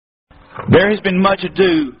There has been much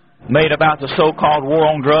ado made about the so-called war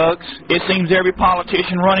on drugs. It seems every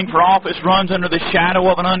politician running for office runs under the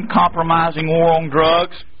shadow of an uncompromising war on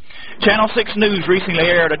drugs. Channel 6 News recently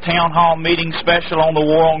aired a town hall meeting special on the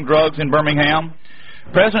war on drugs in Birmingham.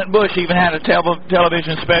 President Bush even had a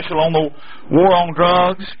television special on the war on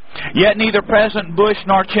drugs. Yet neither President Bush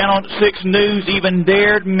nor Channel 6 News even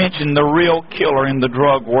dared mention the real killer in the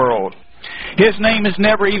drug world. His name is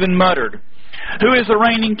never even muttered. Who is the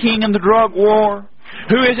reigning king in the drug war?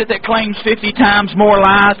 Who is it that claims 50 times more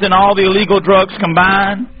lives than all the illegal drugs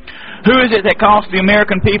combined? Who is it that costs the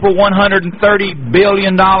American people $130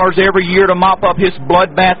 billion every year to mop up his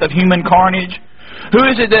bloodbath of human carnage? Who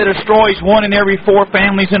is it that destroys 1 in every 4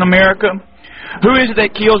 families in America? Who is it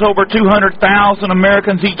that kills over 200,000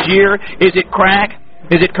 Americans each year? Is it crack?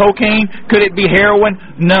 Is it cocaine? Could it be heroin?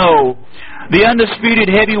 No. The undisputed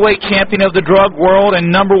heavyweight champion of the drug world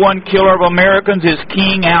and #1 killer of Americans is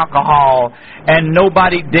King Alcohol, and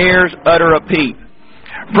nobody dares utter a peep.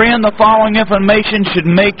 Friend, the following information should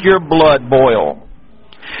make your blood boil.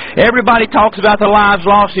 Everybody talks about the lives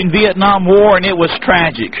lost in Vietnam War, and it was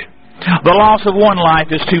tragic. The loss of one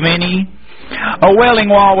life is too many. A wailing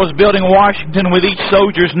wall was built in Washington with each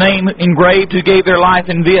soldier's name engraved who gave their life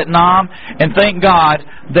in Vietnam, and thank God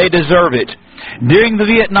they deserve it. During the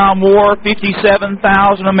Vietnam War, 57,000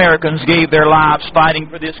 Americans gave their lives fighting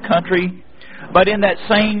for this country. But in that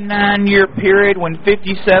same 9-year period when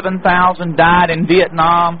 57,000 died in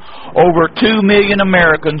Vietnam, over 2 million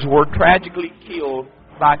Americans were tragically killed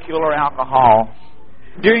by killer alcohol.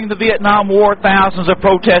 During the Vietnam War, thousands of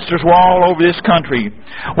protesters were all over this country.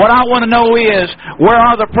 What I want to know is, where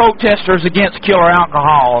are the protesters against killer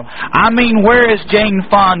alcohol? I mean, where is Jane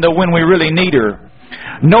Fonda when we really need her?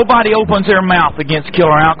 Nobody opens their mouth against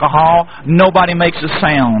killer alcohol. Nobody makes a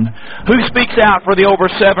sound. Who speaks out for the over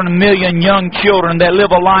 7 million young children that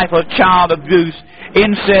live a life of child abuse,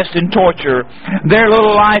 incest, and torture? Their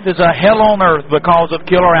little life is a hell on earth because of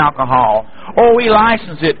killer alcohol. Oh, we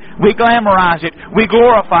license it, we glamorize it, we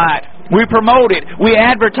glorify it, we promote it, we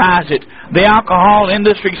advertise it. The alcohol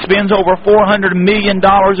industry spends over $400 million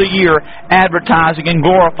a year advertising and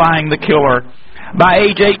glorifying the killer. By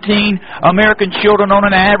age 18, American children on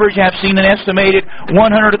an average have seen an estimated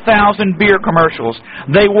 100,000 beer commercials.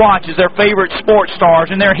 They watch as their favorite sports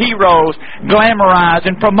stars and their heroes glamorize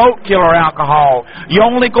and promote killer alcohol. You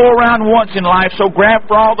only go around once in life, so grab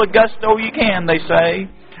for all the gusto you can, they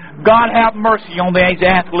say. God have mercy on these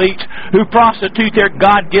athletes who prostitute their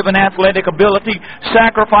God-given athletic ability,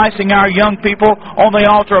 sacrificing our young people on the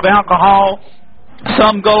altar of alcohol.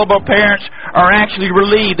 Some gullible parents are actually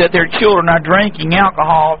relieved that their children are drinking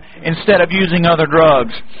alcohol instead of using other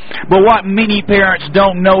drugs. But what many parents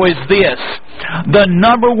don't know is this: the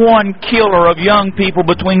 #1 killer of young people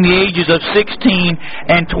between the ages of 16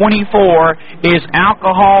 and 24 is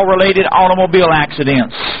alcohol-related automobile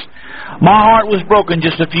accidents. My heart was broken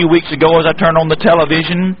just a few weeks ago as I turned on the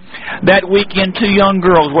television. That weekend, 2 young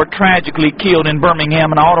girls were tragically killed in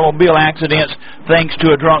Birmingham in automobile accidents thanks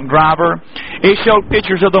to a drunk driver. It showed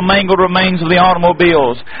pictures of the mangled remains of the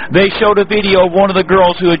automobiles. They showed a video of one of the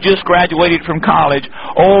girls who had just graduated from college.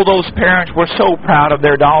 Oh, those parents were so proud of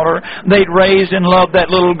their daughter. They'd raised and loved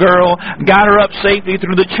that little girl, got her up safely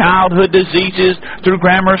through the childhood diseases, through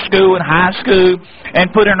grammar school and high school,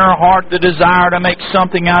 and put in her heart the desire to make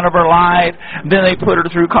something out of her life. Then they put her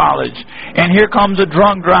through college. And here comes a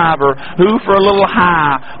drunk driver who, for a little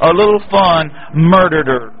high, a little fun, murdered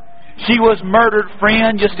her. She was murdered,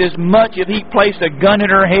 friend, just as much if he placed a gun in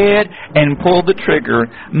her head and pulled the trigger.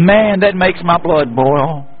 Man, that makes my blood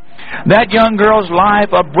boil. That young girl's life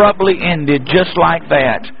abruptly ended just like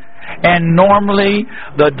that. And normally,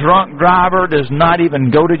 the drunk driver does not even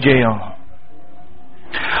go to jail.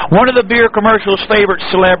 One of the beer commercial's favorite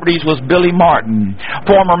celebrities was Billy Martin,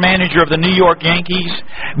 former manager of the New York Yankees.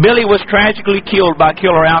 Billy was tragically killed by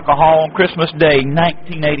killer alcohol on Christmas Day,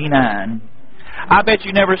 1989. I bet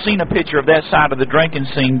you never seen a picture of that side of the drinking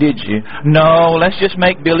scene, did you? No, let's just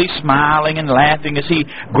make Billy smiling and laughing as he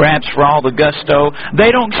grabs for all the gusto.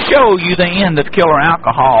 They don't show you the end of killer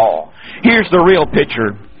alcohol. Here's the real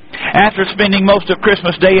picture. After spending most of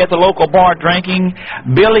Christmas Day at the local bar drinking,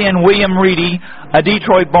 Billy and William Reedy, a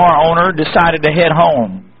Detroit bar owner, decided to head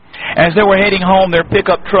home. As they were heading home, their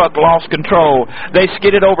pickup truck lost control. They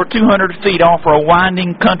skidded over 200 feet off a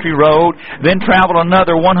winding country road, then traveled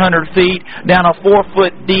another 100 feet down a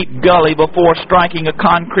 4-foot deep gully before striking a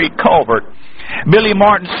concrete culvert. Billy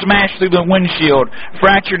Martin smashed through the windshield,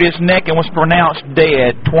 fractured his neck, and was pronounced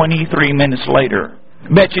dead 23 minutes later.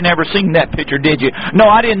 Bet you never seen that picture, did you? No,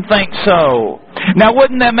 I didn't think so. Now,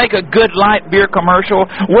 wouldn't that make a good light beer commercial?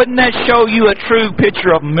 Wouldn't that show you a true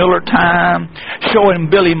picture of Miller Time, showing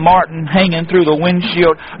Billy Martin hanging through the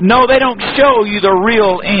windshield? No, they don't show you the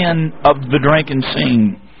real end of the drinking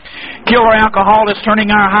scene. Killer alcohol is turning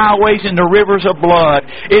our highways into rivers of blood.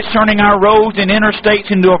 It's turning our roads and interstates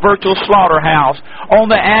into a virtual slaughterhouse. On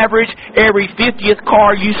the average, every 50th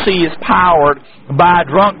car you see is powered by a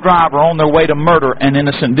drunk driver on their way to murder an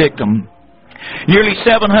innocent victim. Nearly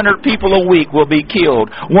 700 people a week will be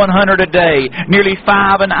killed, 100 a day, nearly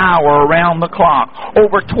 5 an hour around the clock.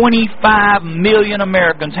 Over 25 million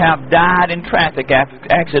Americans have died in traffic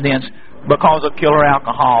accidents because of killer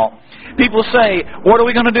alcohol. People say, what are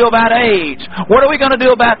we going to do about AIDS? What are we going to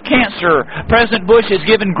do about cancer? President Bush has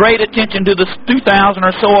given great attention to the 2,000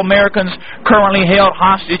 or so Americans currently held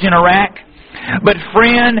hostage in Iraq. But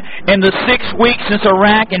friend, in the 6 weeks since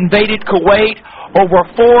Iraq invaded Kuwait, over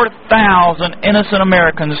 4,000 innocent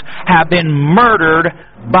Americans have been murdered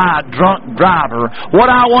by a drunk driver. What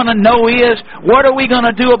I want to know is, what are we going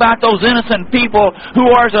to do about those innocent people who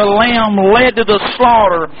are as a lamb led to the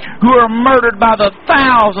slaughter, who are murdered by the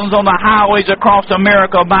thousands on the highways across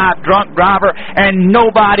America by a drunk driver, and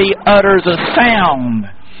nobody utters a sound?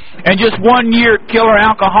 In just 1 year, killer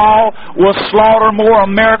alcohol will slaughter more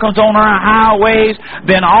Americans on our highways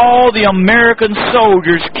than all the American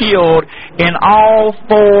soldiers killed in all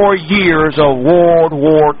 4 years of World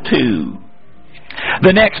War II.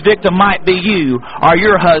 The next victim might be you, or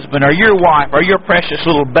your husband, or your wife, or your precious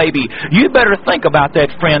little baby. You better think about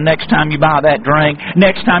that, friend, next time you buy that drink,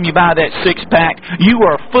 next time you buy that six-pack. You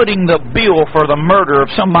are footing the bill for the murder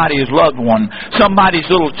of somebody's loved one, somebody's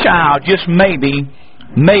little child, just maybe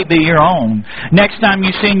your own. Next time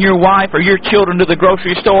you send your wife or your children to the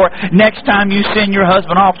grocery store, next time you send your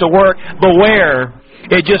husband off to work, beware,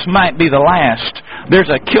 it just might be the last.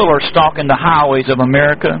 There's a killer stalking the highways of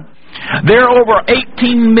America. There are over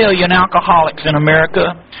 18 million alcoholics in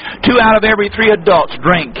America. 2 out of every 3 adults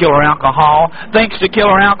drink killer alcohol. Thanks to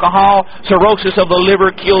killer alcohol, cirrhosis of the liver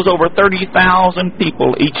kills over 30,000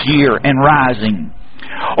 people each year and rising.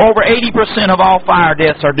 Over 80% of all fire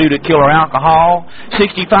deaths are due to killer alcohol,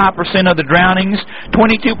 65% of the drownings,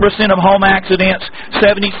 22% of home accidents,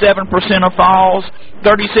 77% of falls,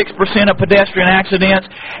 36% of pedestrian accidents,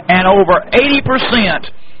 and over 80%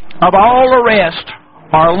 of all arrests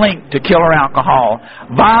are linked to killer alcohol.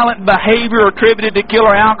 Violent behavior attributed to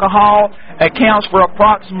killer alcohol accounts for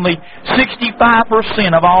approximately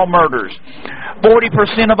 65% of all murders,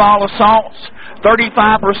 40% of all assaults,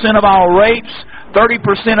 35% of all rapes,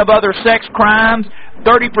 30% of other sex crimes,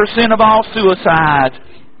 30% of all suicides.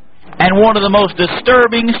 And one of the most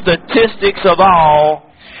disturbing statistics of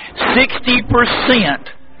all, 60%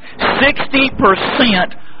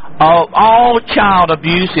 of all child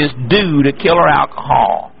abuse is due to killer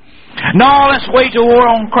alcohol. No, let's wage a war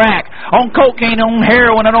on crack, on cocaine, on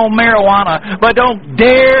heroin, and on marijuana, but don't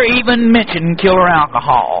dare even mention killer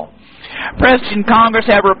alcohol. President and Congress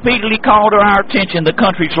have repeatedly called to our attention the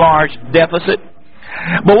country's large deficit.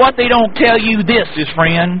 But what they don't tell you this is,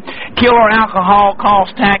 friend, killer alcohol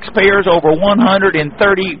costs taxpayers over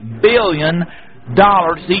 $130 billion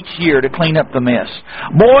each year to clean up the mess.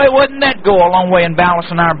 Boy, wouldn't that go a long way in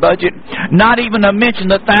balancing our budget? Not even to mention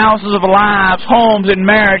the thousands of lives, homes, and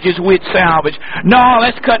marriages we'd salvage. No,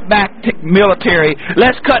 let's cut back military.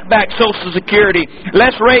 Let's cut back Social Security.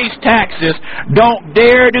 Let's raise taxes. Don't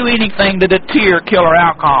dare do anything to deter killer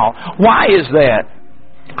alcohol. Why is that?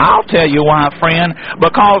 I'll tell you why, friend.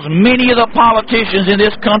 Because many of the politicians in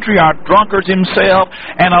this country are drunkards themselves,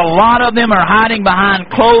 and a lot of them are hiding behind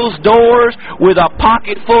closed doors with a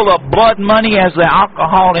pocket full of blood money as the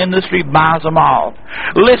alcohol industry buys them off.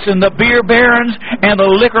 Listen, the beer barons and the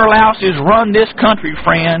liquor louses run this country,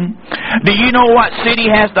 friend. Do you know what city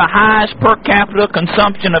has the highest per capita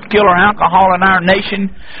consumption of killer alcohol in our nation?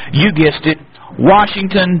 You guessed it,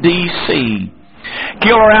 Washington, D.C.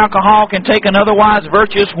 Killer alcohol can take an otherwise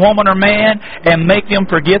virtuous woman or man and make them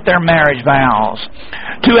forget their marriage vows.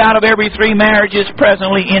 2 out of every 3 marriages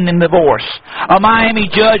presently end in divorce. A Miami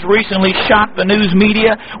judge recently shocked the news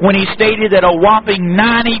media when he stated that a whopping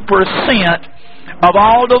 90% of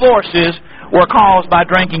all divorces were caused by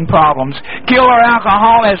drinking problems. Killer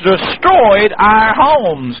alcohol has destroyed our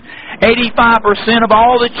homes. 85% of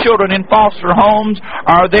all the children in foster homes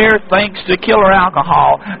are there thanks to killer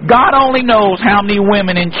alcohol. God only knows how many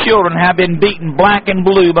women and children have been beaten black and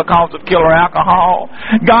blue because of killer alcohol.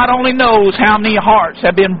 God only knows how many hearts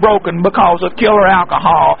have been broken because of killer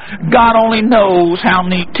alcohol. God only knows how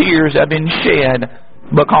many tears have been shed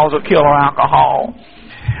because of killer alcohol.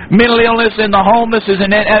 Mental illness in the homeless is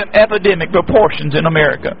an epidemic proportions in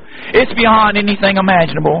America. It's beyond anything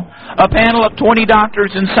imaginable. A panel of 20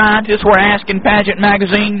 doctors and scientists were asked in Pageant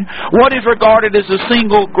magazine what is regarded as the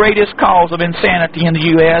single greatest cause of insanity in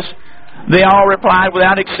the U.S. They all replied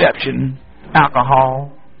without exception,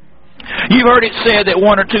 alcohol. You've heard it said that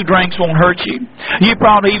one or two drinks won't hurt you. You've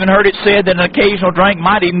probably even heard it said that an occasional drink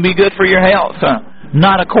might even be good for your health.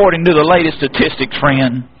 Not according to the latest statistics,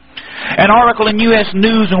 friend. An article in U.S.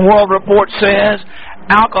 News and World Report says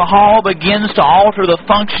alcohol begins to alter the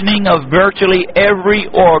functioning of virtually every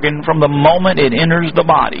organ from the moment it enters the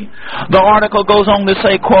body. The article goes on to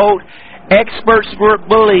say, quote, experts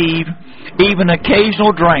believe even occasional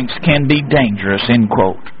drinks can be dangerous, end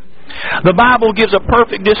quote. The Bible gives a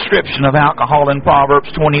perfect description of alcohol in Proverbs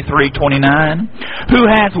 23:29. Who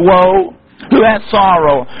hath woe? Who hath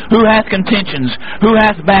sorrow? Who hath contentions? Who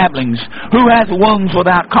hath babblings? Who hath wounds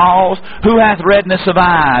without cause? Who hath redness of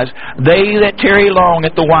eyes? They that tarry long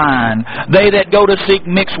at the wine. They that go to seek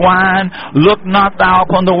mixed wine. Look not thou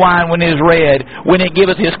upon the wine when it is red, when it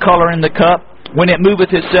giveth his color in the cup, when it moveth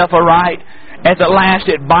itself aright. At the last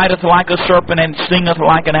it biteth like a serpent, and stingeth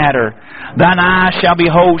like an adder. Thine eyes shall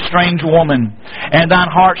behold strange woman, and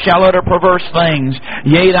thine heart shall utter perverse things.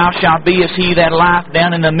 Yea, thou shalt be as he that lieth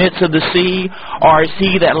down in the midst of the sea, or as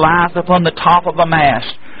he that lieth upon the top of a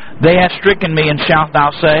mast. They have stricken me, and shalt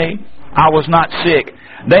thou say, I was not sick.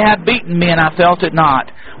 They have beaten me, and I felt it not.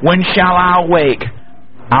 When shall I awake?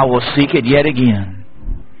 I will seek it yet again.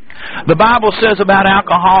 The Bible says about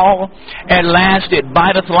alcohol, at last it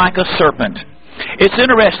biteth like a serpent. It's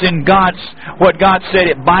interesting what God said,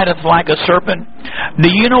 it biteth like a serpent. Do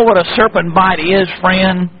you know what a serpent bite is,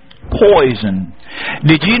 friend? Poison.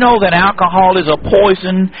 Did you know that alcohol is a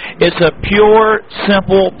poison? It's a pure,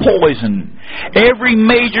 simple poison. Every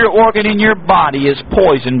major organ in your body is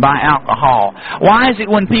poisoned by alcohol. Why is it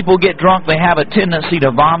when people get drunk they have a tendency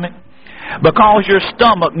to vomit? Because your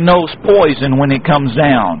stomach knows poison when it comes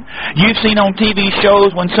down. You've seen on TV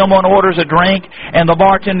shows when someone orders a drink and the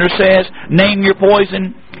bartender says, name your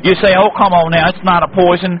poison. You say, oh, come on now, it's not a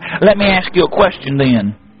poison. Let me ask you a question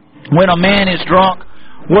then. When a man is drunk,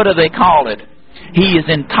 what do they call it? He is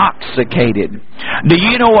intoxicated. Do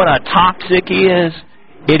you know what a toxic is?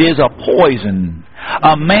 It is a poison.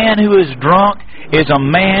 A man who is drunk is a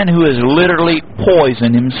man who has literally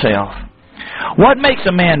poisoned himself. What makes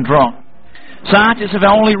a man drunk? Scientists have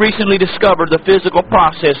only recently discovered the physical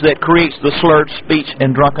process that creates the slurred speech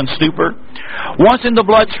and drunken stupor. Once in the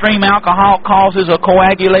bloodstream, alcohol causes a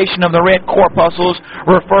coagulation of the red corpuscles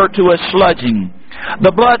referred to as sludging.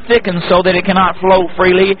 The blood thickens so that it cannot flow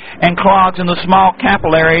freely and clogs in the small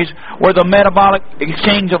capillaries where the metabolic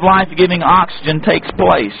exchange of life-giving oxygen takes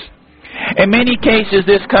place. In many cases,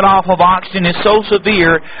 this cutoff of oxygen is so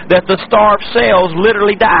severe that the starved cells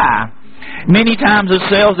literally die. Many times the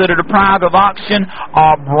cells that are deprived of oxygen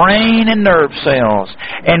are brain and nerve cells.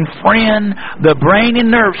 And friend, the brain and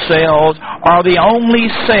nerve cells are the only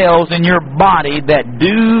cells in your body that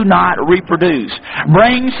do not reproduce.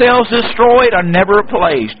 Brain cells destroyed are never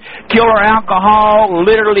replaced. Killer alcohol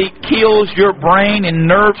literally kills your brain and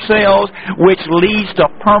nerve cells, which leads to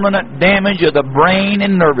permanent damage of the brain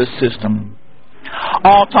and nervous system.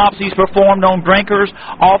 Autopsies performed on drinkers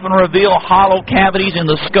often reveal hollow cavities in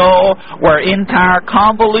the skull where entire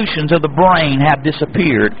convolutions of the brain have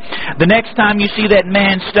disappeared. The next time you see that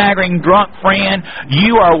man staggering drunk, friend,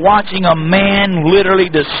 you are watching a man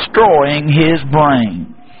literally destroying his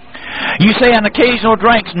brain. You say an occasional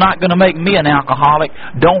drink's not going to make me an alcoholic.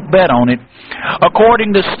 Don't bet on it.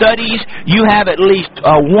 According to studies, you have at least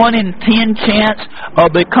a 1 in 10 chance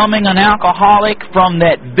of becoming an alcoholic from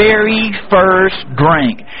that very first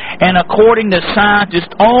drink. And according to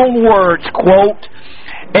scientists' own words, quote,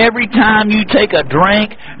 every time you take a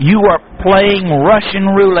drink, you are playing Russian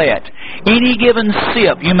roulette. Any given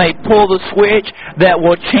sip, you may pull the switch that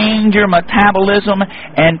will change your metabolism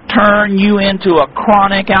and turn you into a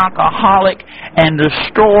chronic alcoholic and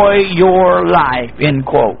destroy your life, end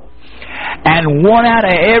quote. And 1 out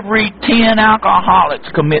of every 10 alcoholics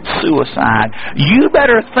commit suicide. You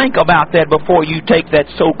better think about that before you take that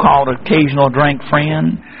so-called occasional drink,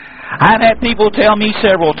 friend. I've had people tell me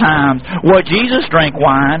several times, well, Jesus drank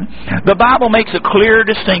wine. The Bible makes a clear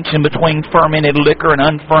distinction between fermented liquor and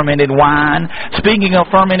unfermented wine. Speaking of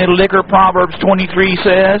fermented liquor, Proverbs 23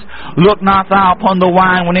 says, look not thou upon the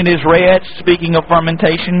wine when it is red, speaking of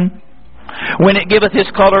fermentation. When it giveth his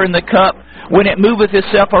color in the cup, when it moveth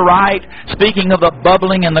itself aright, speaking of the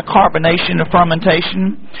bubbling and the carbonation of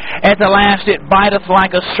fermentation. At the last it biteth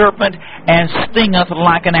like a serpent, and stingeth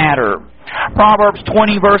like an adder. Proverbs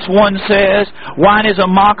 20 verse 1 says, Wine is a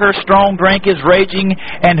mocker, strong drink is raging,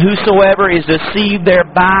 and whosoever is deceived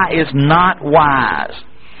thereby is not wise.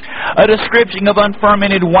 A description of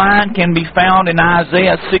unfermented wine can be found in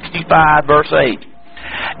Isaiah 65 verse 8.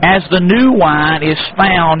 As the new wine is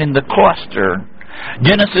found in the cluster.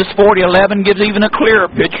 Genesis 40:11 gives even a clearer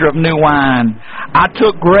picture of new wine. I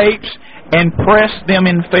took grapes and pressed them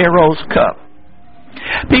in Pharaoh's cup.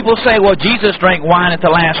 People say, well, Jesus drank wine at the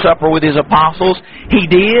Last Supper with His apostles. He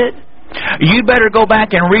did. You better go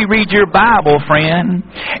back and reread your Bible, friend.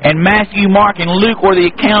 In Matthew, Mark, and Luke, where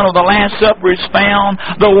the account of the Last Supper is found,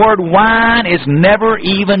 the word wine is never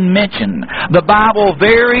even mentioned. The Bible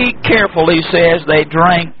very carefully says they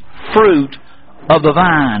drank fruit of the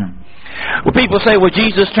vine. Well, people say, well,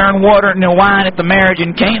 Jesus turned water into wine at the marriage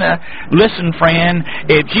in Cana. Listen, friend,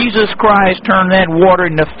 if Jesus Christ turned that water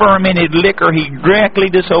into fermented liquor, He directly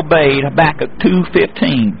disobeyed Habakkuk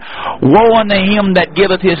 2:15. Woe unto him that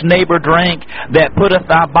giveth his neighbor drink, that putteth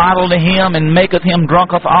thy bottle to him, and maketh him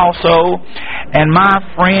drunketh also. And my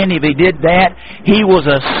friend, if he did that, he was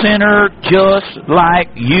a sinner just like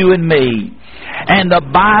you and me. And the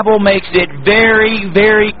Bible makes it very,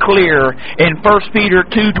 very clear in 1 Peter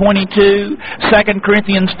 2:22, 2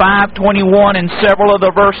 Corinthians 5:21, and several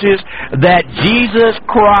other verses that Jesus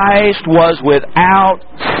Christ was without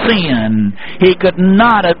sin. He could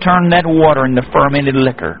not have turned that water into fermented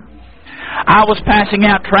liquor. I was passing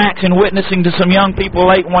out tracts and witnessing to some young people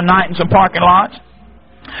late one night in some parking lots.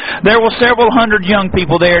 There were several hundred young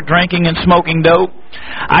people there drinking and smoking dope.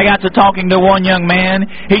 I got to talking to one young man.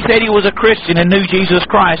 He said he was a Christian and knew Jesus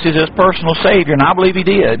Christ as his personal Savior, and I believe he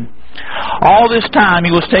did. All this time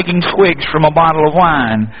he was taking swigs from a bottle of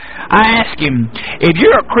wine. I asked him, if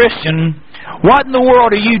you're a Christian, what in the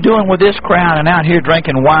world are you doing with this crowd and out here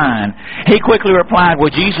drinking wine? He quickly replied,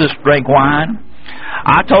 well, Jesus drank wine.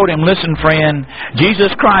 I told him, listen, friend, Jesus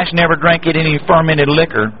Christ never drank any fermented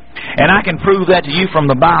liquor. And I can prove that to you from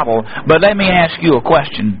the Bible. But let me ask you a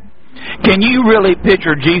question. Can you really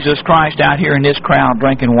picture Jesus Christ out here in this crowd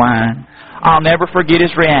drinking wine? I'll never forget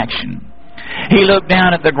his reaction. He looked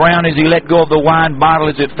down at the ground as he let go of the wine bottle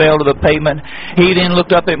as it fell to the pavement. He then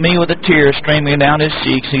looked up at me with a tear streaming down his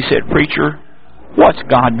cheeks. He said, preacher, what's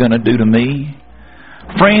God going to do to me?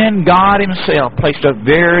 Friend, God Himself placed a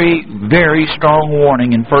very, very strong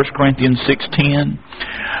warning in 1 Corinthians 6:10.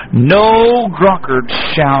 No drunkard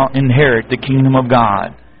shall inherit the kingdom of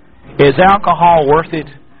God. Is alcohol worth it?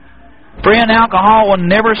 Friend, alcohol will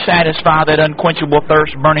never satisfy that unquenchable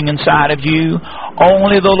thirst burning inside of you.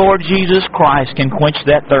 Only the Lord Jesus Christ can quench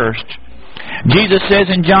that thirst. Jesus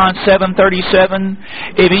says in John 7:37,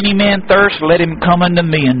 if any man thirst, let him come unto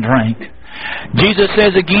me and drink. Jesus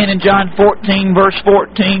says again in John 14, verse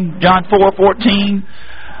 14, John 4:14,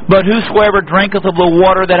 but whosoever drinketh of the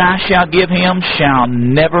water that I shall give him shall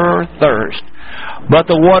never thirst. But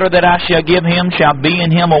the water that I shall give him shall be in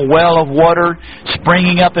him a well of water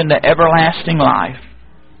springing up into everlasting life.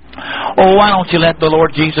 Oh, why don't you let the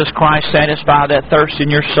Lord Jesus Christ satisfy that thirst in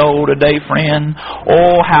your soul today, friend?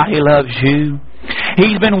 Oh, how He loves you.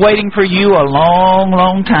 He's been waiting for you a long,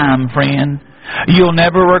 long time, friend. You'll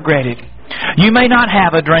never regret it. You may not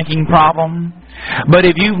have a drinking problem, but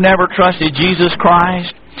if you've never trusted Jesus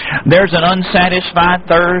Christ, there's an unsatisfied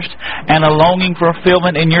thirst and a longing for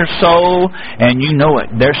fulfillment in your soul, and you know it.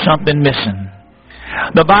 There's something missing.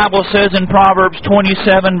 The Bible says in Proverbs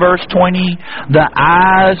 27, verse 20, the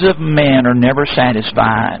eyes of man are never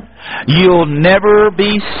satisfied. You'll never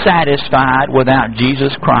be satisfied without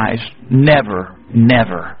Jesus Christ. Never,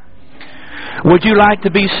 never. Would you like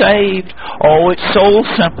to be saved? Oh, it's so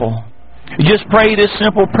simple. You just pray this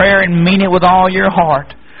simple prayer and mean it with all your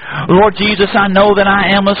heart. Lord Jesus, I know that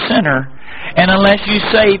I am a sinner, and unless you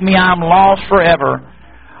save me, I'm lost forever.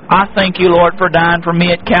 I thank you, Lord, for dying for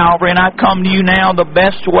me at Calvary, and I come to you now the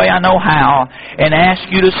best way I know how and ask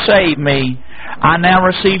you to save me. I now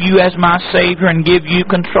receive you as my Savior and give you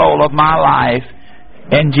control of my life.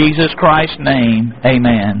 In Jesus Christ's name,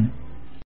 amen.